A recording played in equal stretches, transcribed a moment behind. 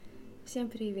Всем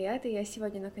привет! И я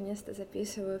сегодня наконец-то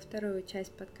записываю вторую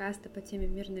часть подкаста по теме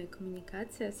 «Мирная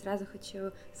коммуникация». Сразу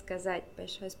хочу сказать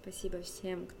большое спасибо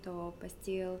всем, кто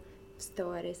постил в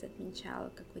сторис, отмечал,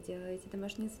 как вы делаете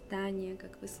домашние задания,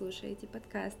 как вы слушаете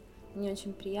подкаст. Мне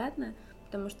очень приятно,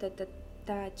 потому что это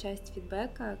та часть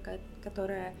фидбэка,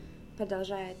 которая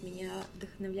продолжает меня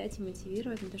вдохновлять и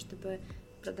мотивировать на то, чтобы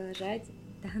продолжать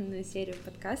данную серию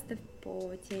подкастов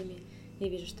по теме. Я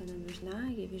вижу, что она нужна,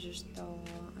 я вижу, что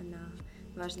она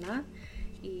важна,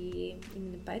 и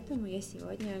именно поэтому я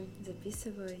сегодня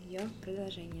записываю ее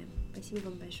продолжение. Спасибо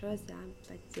вам большое за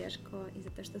поддержку и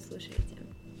за то, что слушаете.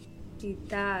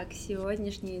 Итак,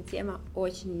 сегодняшняя тема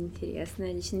очень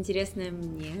интересная, лично интересная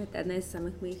мне. Это одна из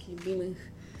самых моих любимых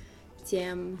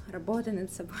тем работы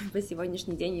над собой по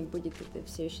сегодняшний день, и будет это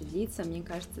все еще длиться, мне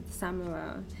кажется, до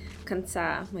самого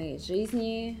конца моей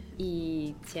жизни.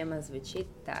 И тема звучит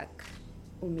так: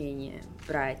 умение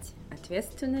брать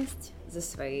ответственность за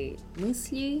свои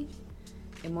мысли,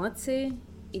 эмоции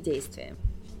и действия.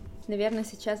 Наверное,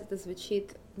 сейчас это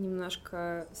звучит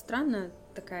немножко странно,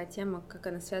 такая тема, как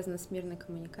она связана с мирной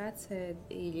коммуникацией,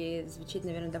 или звучит,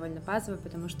 наверное, довольно базово,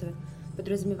 потому что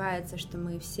подразумевается, что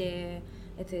мы все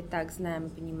это и так знаем и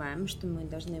понимаем, что мы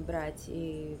должны брать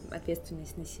и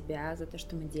ответственность на себя за то,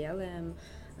 что мы делаем,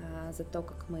 за то,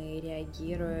 как мы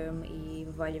реагируем и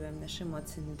вываливаем наши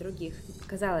эмоции на других.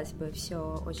 Казалось бы,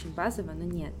 все очень базово, но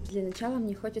нет. Для начала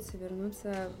мне хочется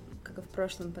вернуться, как и в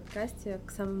прошлом подкасте,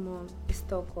 к самому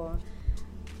истоку,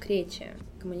 к речи,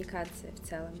 коммуникации в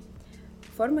целом.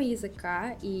 Форма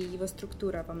языка и его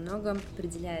структура во многом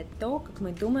определяет то, как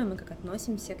мы думаем и как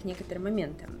относимся к некоторым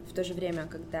моментам. В то же время,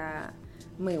 когда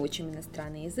мы учим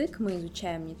иностранный язык, мы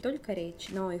изучаем не только речь,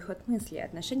 но и ход мысли,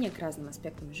 отношение к разным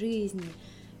аспектам жизни,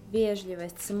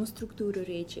 вежливость, саму структуру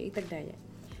речи и так далее.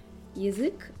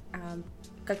 Язык,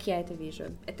 как я это вижу,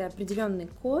 это определенный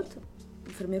код,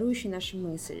 формирующий наши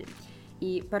мысли.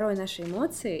 И порой наши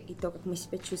эмоции и то, как мы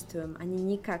себя чувствуем, они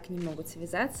никак не могут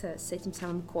связаться с этим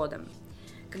самым кодом.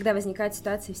 Когда возникают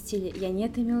ситуации в стиле «я не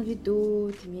это имел в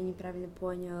виду», «ты меня неправильно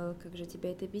понял», «как же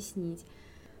тебе это объяснить?».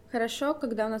 Хорошо,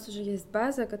 когда у нас уже есть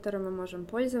база, которой мы можем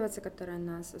пользоваться, которая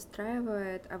нас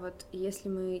устраивает, а вот если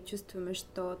мы чувствуем,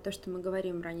 что то, что мы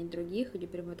говорим, ранит других или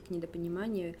приводит к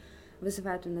недопониманию,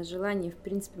 вызывает у нас желание, в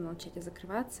принципе, молчать и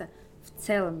закрываться, в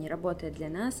целом не работает для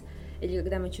нас, или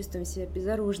когда мы чувствуем себя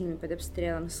безоружными под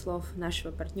обстрелом слов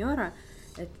нашего партнера,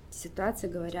 эти ситуации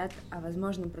говорят о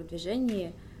возможном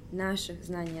продвижении наших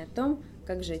знаний о том,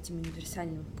 как же этим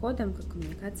универсальным кодом, как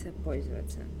коммуникация,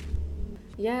 пользоваться.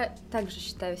 Я также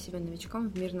считаю себя новичком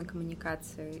в мирной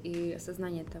коммуникации, и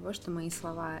осознание того, что мои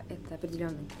слова — это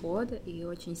определенный код и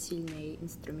очень сильный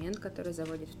инструмент, который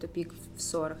заводит в тупик в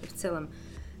ссорах и в целом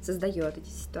создает эти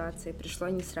ситуации, пришло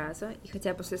не сразу. И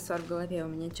хотя после ссор в голове у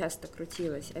меня часто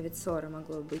крутилось, а ведь ссоры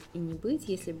могло быть и не быть,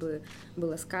 если бы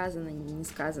было сказано и не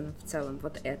сказано в целом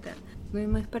вот это. Но и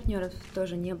у моих партнеров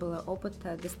тоже не было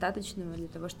опыта достаточного для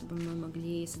того, чтобы мы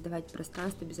могли создавать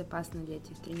пространство безопасное для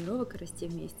этих тренировок и расти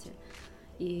вместе.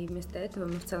 И вместо этого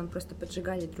мы в целом просто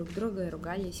поджигали друг друга и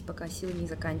ругались, пока силы не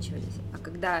заканчивались. А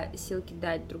когда сил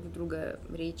кидать друг в друга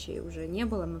речи уже не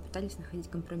было, мы пытались находить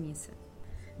компромиссы.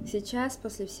 Сейчас,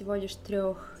 после всего лишь 3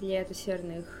 лет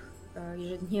усердных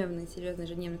серьезных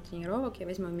ежедневных тренировок, я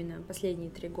возьму именно последние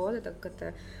 3 года, так как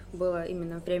это было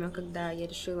именно время, когда я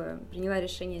приняла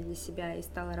решение для себя и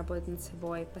стала работать над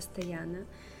собой постоянно,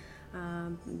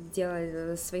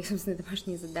 делая свои собственные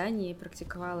домашние задания и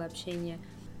практиковала общение.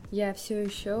 Я все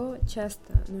еще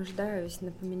часто нуждаюсь в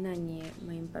напоминании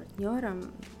моим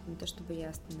партнерам на то, чтобы я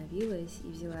остановилась и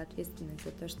взяла ответственность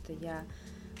за то, что я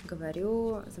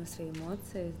говорю, за свои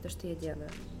эмоции, за то, что я делаю.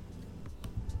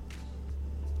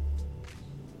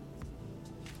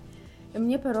 И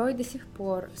мне порой до сих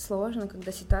пор сложно,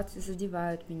 когда ситуации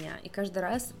задевают меня, и каждый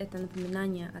раз это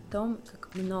напоминание о том,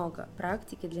 как много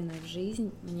практики длиной в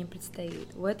жизнь мне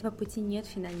предстоит. У этого пути нет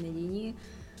финальной линии.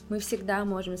 Мы всегда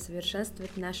можем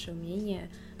совершенствовать наше умение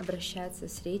обращаться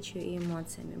с речью и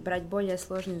эмоциями, брать более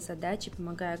сложные задачи,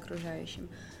 помогая окружающим.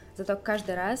 Зато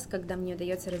каждый раз, когда мне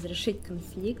удается разрешить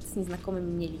конфликт с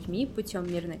незнакомыми мне людьми путем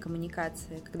мирной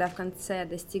коммуникации, когда в конце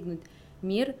достигнут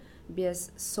мир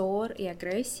без ссор и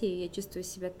агрессии, я чувствую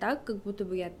себя так, как будто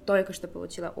бы я только что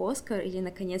получила Оскар или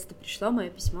наконец-то пришло мое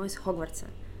письмо из Хогвартса.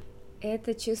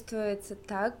 Это чувствуется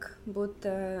так,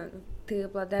 будто ты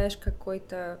обладаешь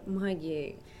какой-то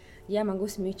магией. Я могу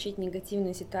смягчить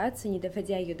негативную ситуацию, не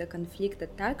доводя ее до конфликта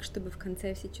так, чтобы в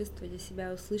конце все чувствовали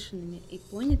себя услышанными и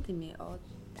понятыми. О,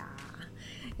 да.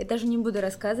 Я даже не буду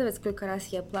рассказывать, сколько раз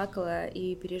я плакала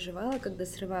и переживала, когда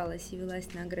срывалась и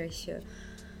велась на агрессию.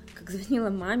 как звонила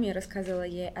маме, рассказывала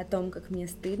ей о том, как мне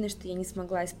стыдно, что я не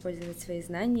смогла использовать свои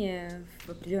знания в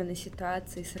определенной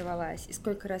ситуации, сорвалась. И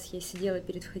сколько раз я сидела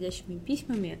перед входящими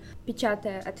письмами,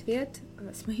 печатая ответ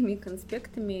с моими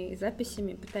конспектами и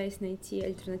записями, пытаясь найти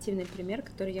альтернативный пример,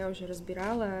 который я уже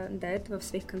разбирала до этого в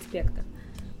своих конспектах.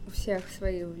 У всех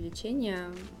свои увлечения,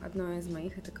 одно из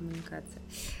моих — это коммуникация.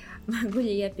 Могу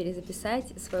ли я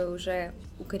перезаписать свой уже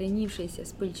укоренившийся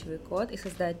вспыльчивый код и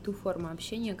создать ту форму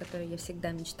общения, которой я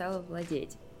всегда мечтала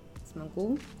владеть?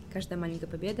 Смогу. Каждая маленькая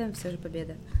победа все же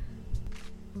победа.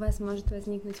 У вас может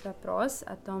возникнуть вопрос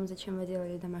о том, зачем вы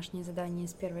делали домашнее задание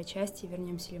из первой части,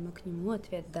 вернемся ли мы к нему.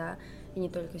 Ответ — да, и не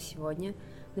только сегодня.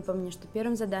 Напомню, что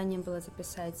первым заданием было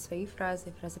записать свои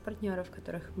фразы партнеров,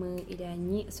 которых мы или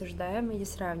они осуждаем или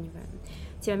сравниваем.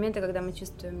 Те моменты, когда мы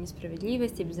чувствуем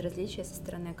несправедливость и безразличие со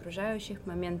стороны окружающих,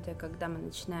 моменты, когда мы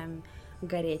начинаем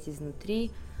гореть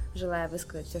изнутри, желая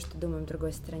высказать все, что думаем в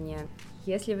другой стороне.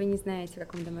 Если вы не знаете, о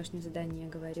каком домашнем задании я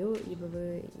говорю, либо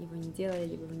вы его не делали,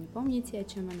 либо вы не помните, о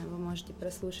чем оно, вы можете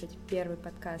прослушать первый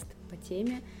подкаст по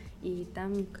теме, и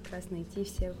там как раз найти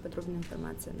все подробную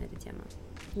информацию на эту тему.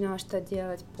 Ну а что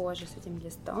делать позже с этим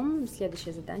листом?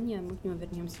 Следующее задание, мы к нему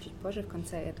вернемся чуть позже в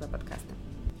конце этого подкаста.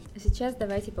 А сейчас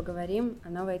давайте поговорим о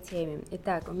новой теме.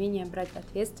 Итак, умение брать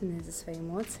ответственность за свои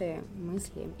эмоции,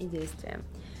 мысли и действия.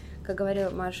 Как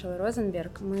говорил Маршал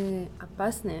Розенберг, мы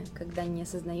опасны, когда не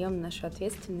осознаем нашу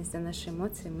ответственность за наши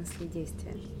эмоции, мысли и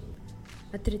действия.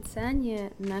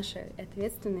 Отрицание нашей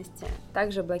ответственности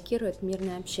также блокирует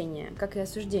мирное общение, как и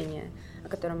осуждение, о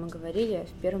котором мы говорили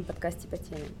в первом подкасте по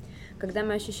теме. Когда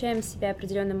мы ощущаем себя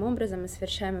определенным образом и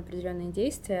совершаем определенные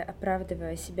действия,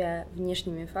 оправдывая себя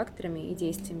внешними факторами и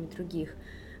действиями других,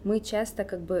 мы часто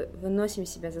выносим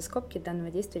себя за скобки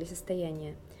данного действия или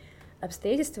состояния.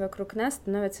 Обстоятельства вокруг нас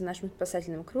становятся нашим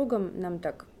спасательным кругом, нам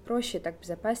так проще, так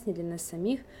безопаснее для нас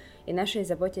самих и нашей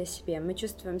заботе о себе. Мы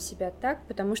чувствуем себя так,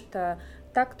 потому что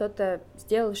так кто-то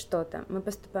сделал что-то. Мы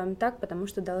поступаем так, потому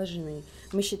что должны.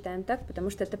 Мы считаем так,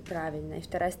 потому что это правильно. И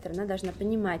вторая сторона должна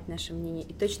понимать наше мнение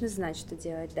и точно знать, что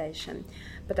делать дальше.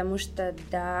 Потому что,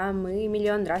 да, мы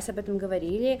миллион раз об этом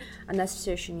говорили, а нас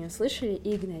все еще не услышали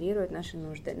и игнорируют наши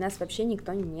нужды. Нас вообще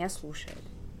никто не слушает.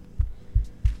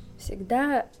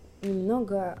 Всегда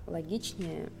немного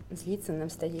логичнее злиться на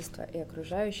обстоятельства и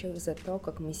окружающих за то,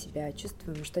 как мы себя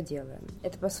чувствуем и что делаем.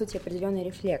 Это, по сути, определенный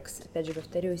рефлекс. Опять же,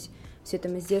 повторюсь, все это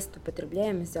мы с детства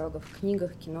потребляем из диалогов в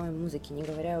книгах, кино и музыке, не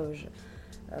говоря уже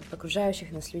об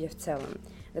окружающих нас людях в целом.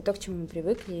 Это то, к чему мы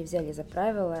привыкли и взяли за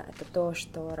правило, это то,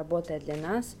 что работает для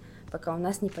нас, пока у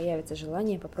нас не появится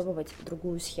желание попробовать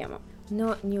другую схему.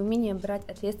 Но неумение брать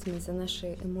ответственность за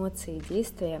наши эмоции и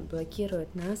действия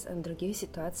блокирует нас от других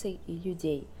ситуаций и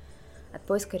людей. От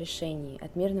поиска решений,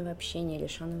 от мирного общения,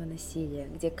 лишенного насилия,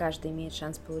 где каждый имеет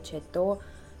шанс получать то,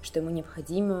 что ему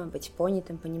необходимо, быть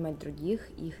понятым, понимать других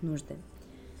и их нужды.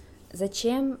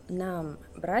 Зачем нам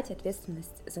брать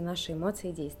ответственность за наши эмоции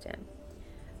и действия?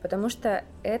 Потому что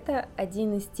это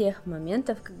один из тех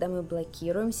моментов, когда мы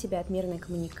блокируем себя от мирной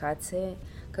коммуникации,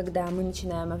 когда мы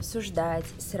начинаем обсуждать,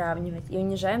 сравнивать и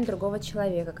унижаем другого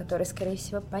человека, который, скорее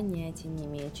всего, понятия не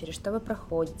имеет, через что вы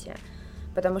проходите,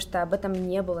 потому что об этом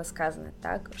не было сказано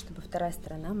так, чтобы вторая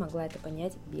сторона могла это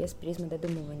понять без призмы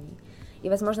додумываний. И,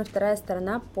 возможно, вторая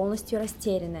сторона полностью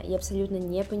растеряна и абсолютно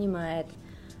не понимает,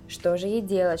 что же ей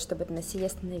делать, чтобы это насилие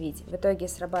остановить. В итоге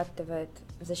срабатывает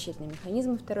защитный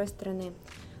механизм второй стороны.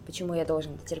 Почему я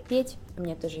должен терпеть? У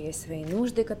меня тоже есть свои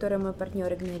нужды, которые мой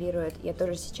партнер игнорирует. Я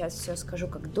тоже сейчас все скажу,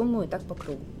 как думаю, так по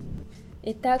кругу.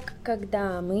 Итак,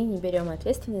 когда мы не берем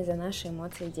ответственность за наши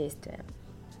эмоции и действия,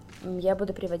 я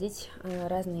буду приводить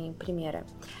разные примеры.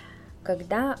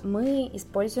 Когда мы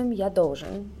используем «я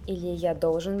должен», или «я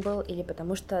должен был», или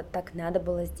 «потому что так надо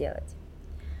было сделать».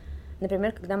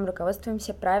 Например, когда мы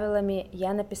руководствуемся правилами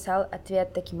 «я написал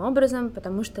ответ таким образом,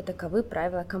 потому что таковы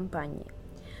правила компании».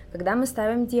 Когда мы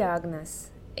ставим диагноз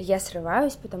 «я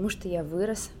срываюсь, потому что я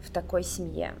вырос в такой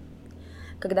семье».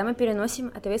 Когда мы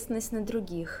переносим ответственность на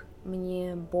других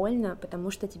 «мне больно, потому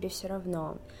что тебе все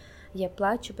равно». Я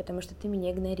плачу, потому что ты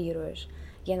меня игнорируешь.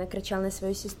 Я накричал на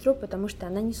свою сестру, потому что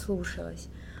она не слушалась.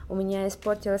 У меня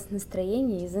испортилось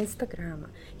настроение из-за Инстаграма.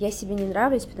 Я себе не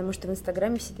нравлюсь, потому что в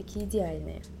Инстаграме все такие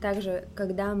идеальные. Также,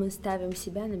 когда мы ставим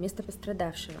себя на место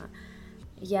пострадавшего.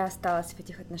 Я осталась в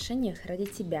этих отношениях ради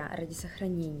тебя, ради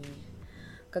сохранения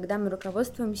их. Когда мы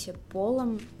руководствуемся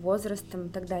полом, возрастом и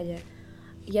так далее.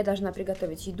 Я должна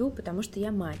приготовить еду, потому что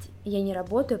я мать. Я не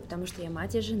работаю, потому что я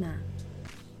мать и жена.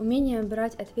 Умение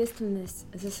брать ответственность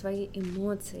за свои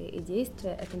эмоции и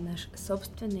действия – это наш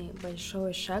собственный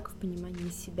большой шаг в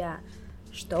понимании себя,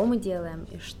 что мы делаем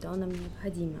и что нам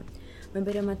необходимо. Мы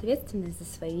берем ответственность за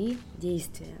свои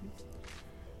действия.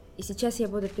 И сейчас я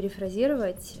буду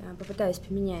перефразировать, попытаюсь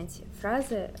поменять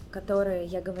фразы, которые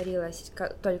я говорила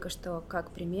только что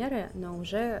как примеры, но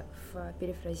уже в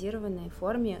перефразированной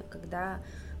форме, когда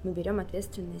мы берем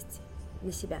ответственность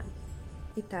на себя.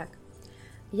 Итак,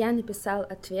 я написал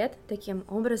ответ таким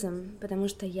образом, потому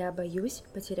что я боюсь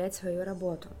потерять свою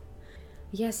работу.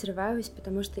 Я срываюсь,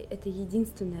 потому что это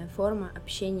единственная форма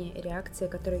общения и реакции,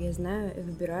 которую я знаю и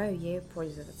выбираю ею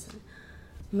пользоваться.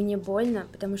 Мне больно,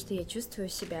 потому что я чувствую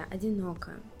себя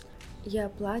одиноко. Я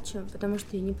плачу, потому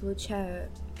что я не получаю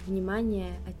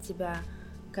внимания от тебя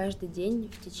каждый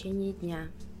день в течение дня.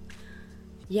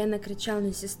 Я накричал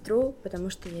на сестру, потому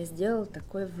что я сделал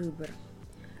такой выбор.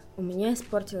 У меня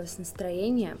испортилось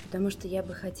настроение, потому что я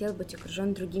бы хотел быть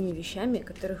окружен другими вещами,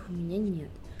 которых у меня нет.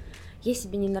 Я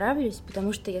себе не нравлюсь,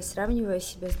 потому что я сравниваю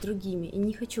себя с другими и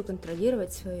не хочу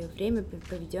контролировать свое время,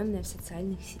 проведенное в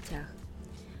социальных сетях.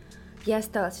 Я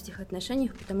осталась в этих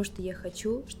отношениях, потому что я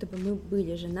хочу, чтобы мы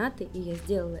были женаты, и я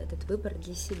сделала этот выбор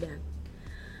для себя.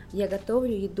 Я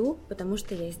готовлю еду, потому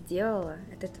что я сделала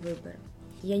этот выбор.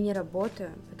 Я не работаю,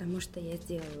 потому что я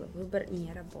сделала выбор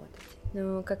не работать.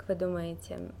 Ну, как вы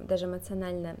думаете, даже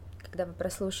эмоционально, когда вы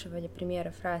прослушивали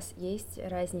примеры фраз, есть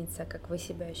разница, как вы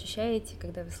себя ощущаете,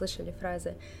 когда вы слышали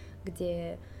фразы,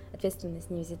 где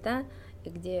ответственность не взята, и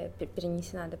где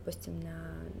перенесена, допустим,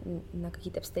 на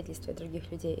какие-то обстоятельства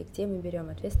других людей, и где мы берем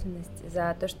ответственность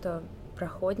за то, что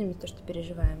проходим, за то, что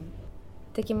переживаем.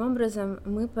 Таким образом,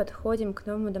 мы подходим к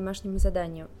новому домашнему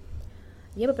заданию.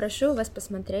 Я попрошу вас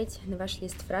посмотреть на ваш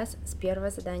лист фраз с первого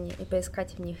задания и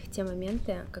поискать в них те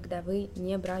моменты, когда вы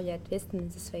не брали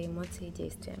ответственность за свои эмоции и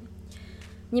действия.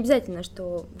 Не обязательно,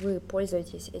 что вы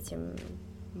пользуетесь этим.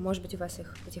 Может быть, у вас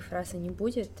этих фраз и не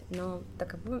будет, но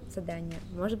таково задание.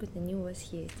 Может быть, они у вас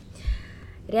есть.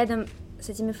 Рядом с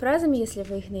этими фразами, если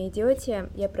вы их найдете,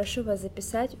 я прошу вас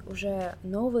записать уже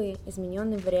новый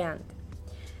измененный вариант.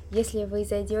 Если вы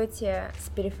зайдете с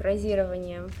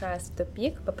перефразированием фраз в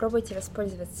тупик, попробуйте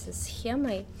воспользоваться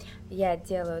схемой «я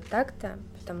делаю так-то,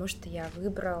 потому что я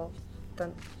выбрал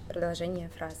продолжение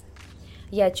фразы».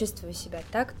 «Я чувствую себя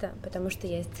так-то, потому что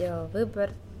я сделал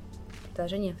выбор»,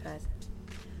 продолжение фразы.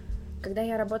 Когда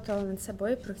я работала над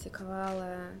собой,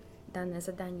 практиковала данное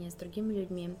задание с другими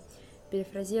людьми,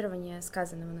 перефразирование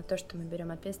сказанного на то, что мы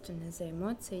берем ответственность за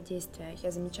эмоции и действия, я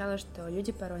замечала, что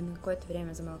люди порой на какое-то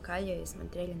время замолкали и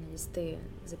смотрели на листы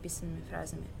с записанными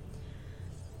фразами.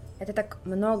 Это так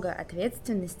много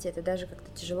ответственности, это даже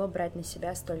как-то тяжело брать на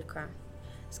себя столько,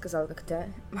 сказал как-то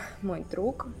мой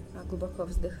друг, глубоко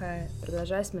вздыхая,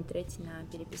 продолжая смотреть на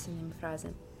переписанные фразы.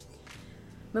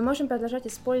 Мы можем продолжать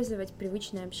использовать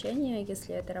привычное общение,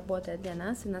 если это работает для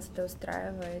нас и нас это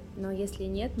устраивает, но если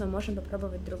нет, мы можем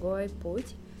попробовать другой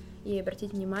путь и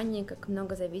обратить внимание, как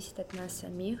много зависит от нас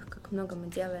самих, как много мы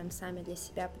делаем сами для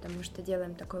себя, потому что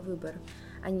делаем такой выбор,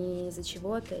 а не из-за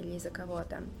чего-то или из-за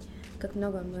кого-то. Как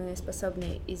много мы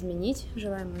способны изменить в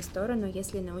желаемую сторону,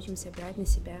 если научимся брать на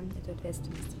себя эту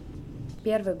ответственность.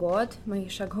 Первый год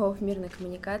моих шагов в мирной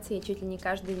коммуникации я чуть ли не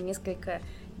каждые несколько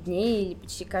дней или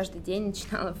почти каждый день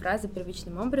начинала фразы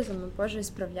привычным образом, но позже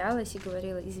исправлялась и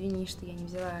говорила: извини, что я не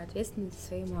взяла ответственность за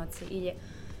свои эмоции, или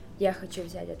я хочу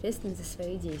взять ответственность за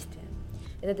свои действия.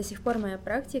 Это до сих пор моя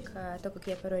практика, то, как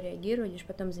я порой реагирую, лишь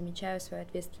потом замечаю свою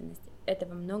ответственность. Это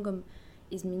во многом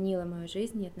изменило мою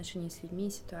жизнь и отношения с людьми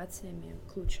и ситуациями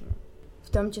к лучшему.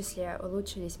 В том числе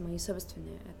улучшились мои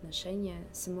собственные отношения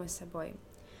с самой собой.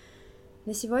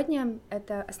 На сегодня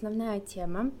это основная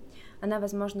тема. Она,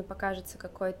 возможно, покажется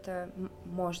какой-то,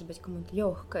 может быть, кому-то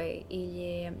легкой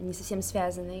или не совсем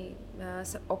связанной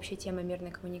с общей темой мирной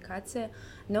коммуникации,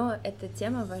 но эта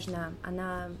тема важна.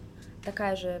 Она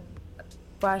такая же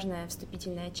важная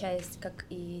вступительная часть, как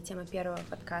и тема первого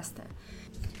подкаста.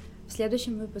 В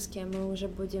следующем выпуске мы уже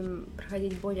будем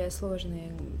проходить более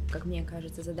сложные, как мне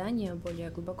кажется, задания,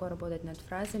 более глубоко работать над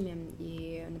фразами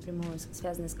и напрямую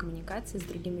связанные с коммуникацией с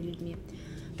другими людьми.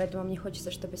 Поэтому мне хочется,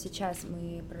 чтобы сейчас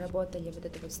мы проработали вот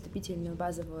эту вот вступительную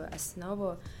базовую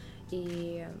основу,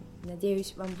 и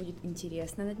надеюсь, вам будет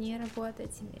интересно над ней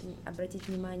работать, обратить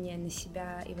внимание на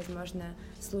себя и, возможно,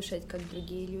 слушать, как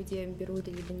другие люди берут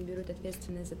либо не берут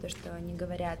ответственность за то, что они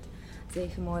говорят, за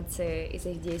их эмоции и за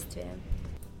их действия.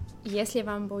 Если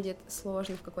вам будет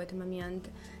сложно в какой-то момент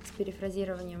с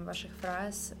перефразированием ваших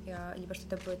фраз, либо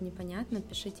что-то будет непонятно,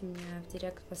 пишите мне в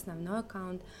директ в основной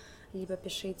аккаунт, либо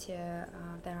пишите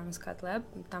в Дарой,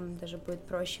 там даже будет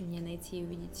проще мне найти и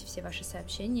увидеть все ваши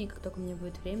сообщения, и как только у меня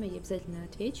будет время, я обязательно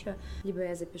отвечу, либо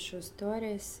я запишу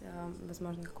сторис,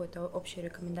 возможно, какую-то общую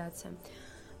рекомендацию.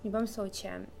 В любом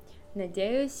случае,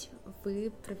 Надеюсь,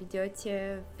 вы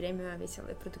проведете время весело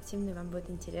и продуктивно, и вам будет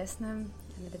интересно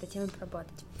над этой темой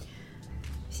поработать.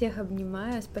 Всех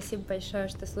обнимаю, спасибо большое,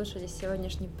 что слушали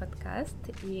сегодняшний подкаст,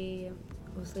 и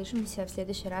услышимся в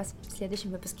следующий раз, в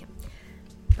следующем выпуске.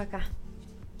 Пока!